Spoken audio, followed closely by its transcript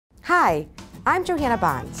Hi, I'm Johanna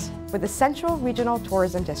Bonds with the Central Regional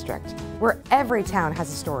Tourism District, where every town has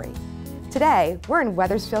a story. Today, we're in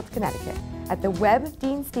Wethersfield, Connecticut, at the Webb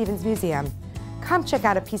Deane Stevens Museum. Come check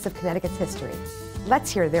out a piece of Connecticut's history.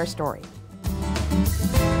 Let's hear their story.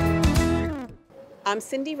 I'm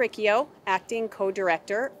Cindy Riccio, acting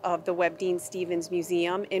co-director of the Webb Deane Stevens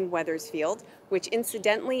Museum in Wethersfield, which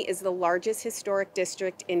incidentally is the largest historic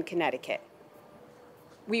district in Connecticut.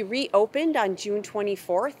 We reopened on June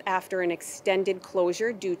 24th after an extended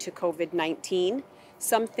closure due to COVID-19.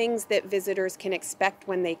 Some things that visitors can expect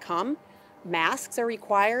when they come: masks are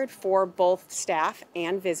required for both staff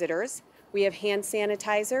and visitors. We have hand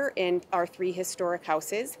sanitizer in our 3 historic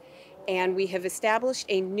houses, and we have established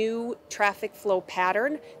a new traffic flow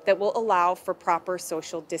pattern that will allow for proper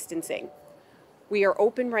social distancing. We are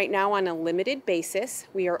open right now on a limited basis.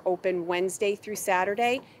 We are open Wednesday through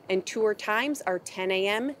Saturday, and tour times are 10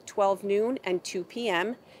 a.m., 12 noon, and 2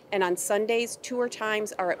 p.m. And on Sundays, tour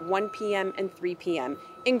times are at 1 p.m. and 3 p.m.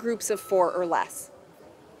 in groups of 4 or less.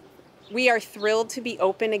 We are thrilled to be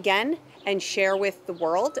open again and share with the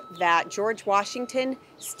world that George Washington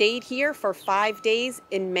stayed here for 5 days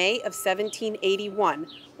in May of 1781,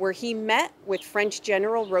 where he met with French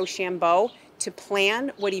General Rochambeau to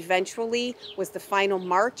plan what eventually was the final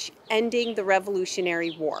march ending the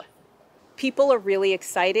Revolutionary War. People are really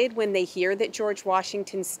excited when they hear that George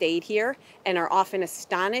Washington stayed here and are often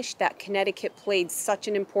astonished that Connecticut played such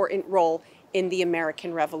an important role in the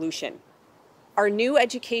American Revolution. Our new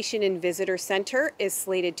Education and Visitor Center is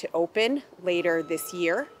slated to open later this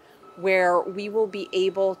year, where we will be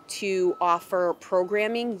able to offer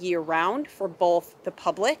programming year-round for both the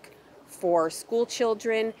public, for school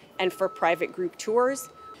children, and for private group tours.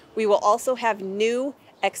 We will also have new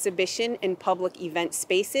exhibition and public event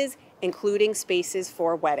spaces, including spaces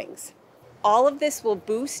for weddings. All of this will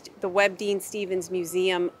boost the Webb Deane Stevens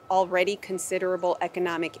Museum already considerable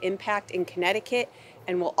economic impact in Connecticut,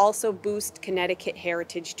 and will also boost Connecticut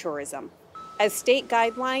heritage tourism. As state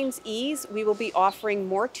guidelines ease, we will be offering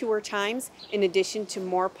more tour times in addition to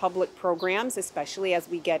more public programs, especially as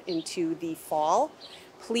we get into the fall.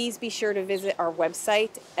 Please be sure to visit our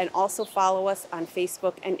website and also follow us on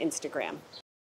Facebook and Instagram.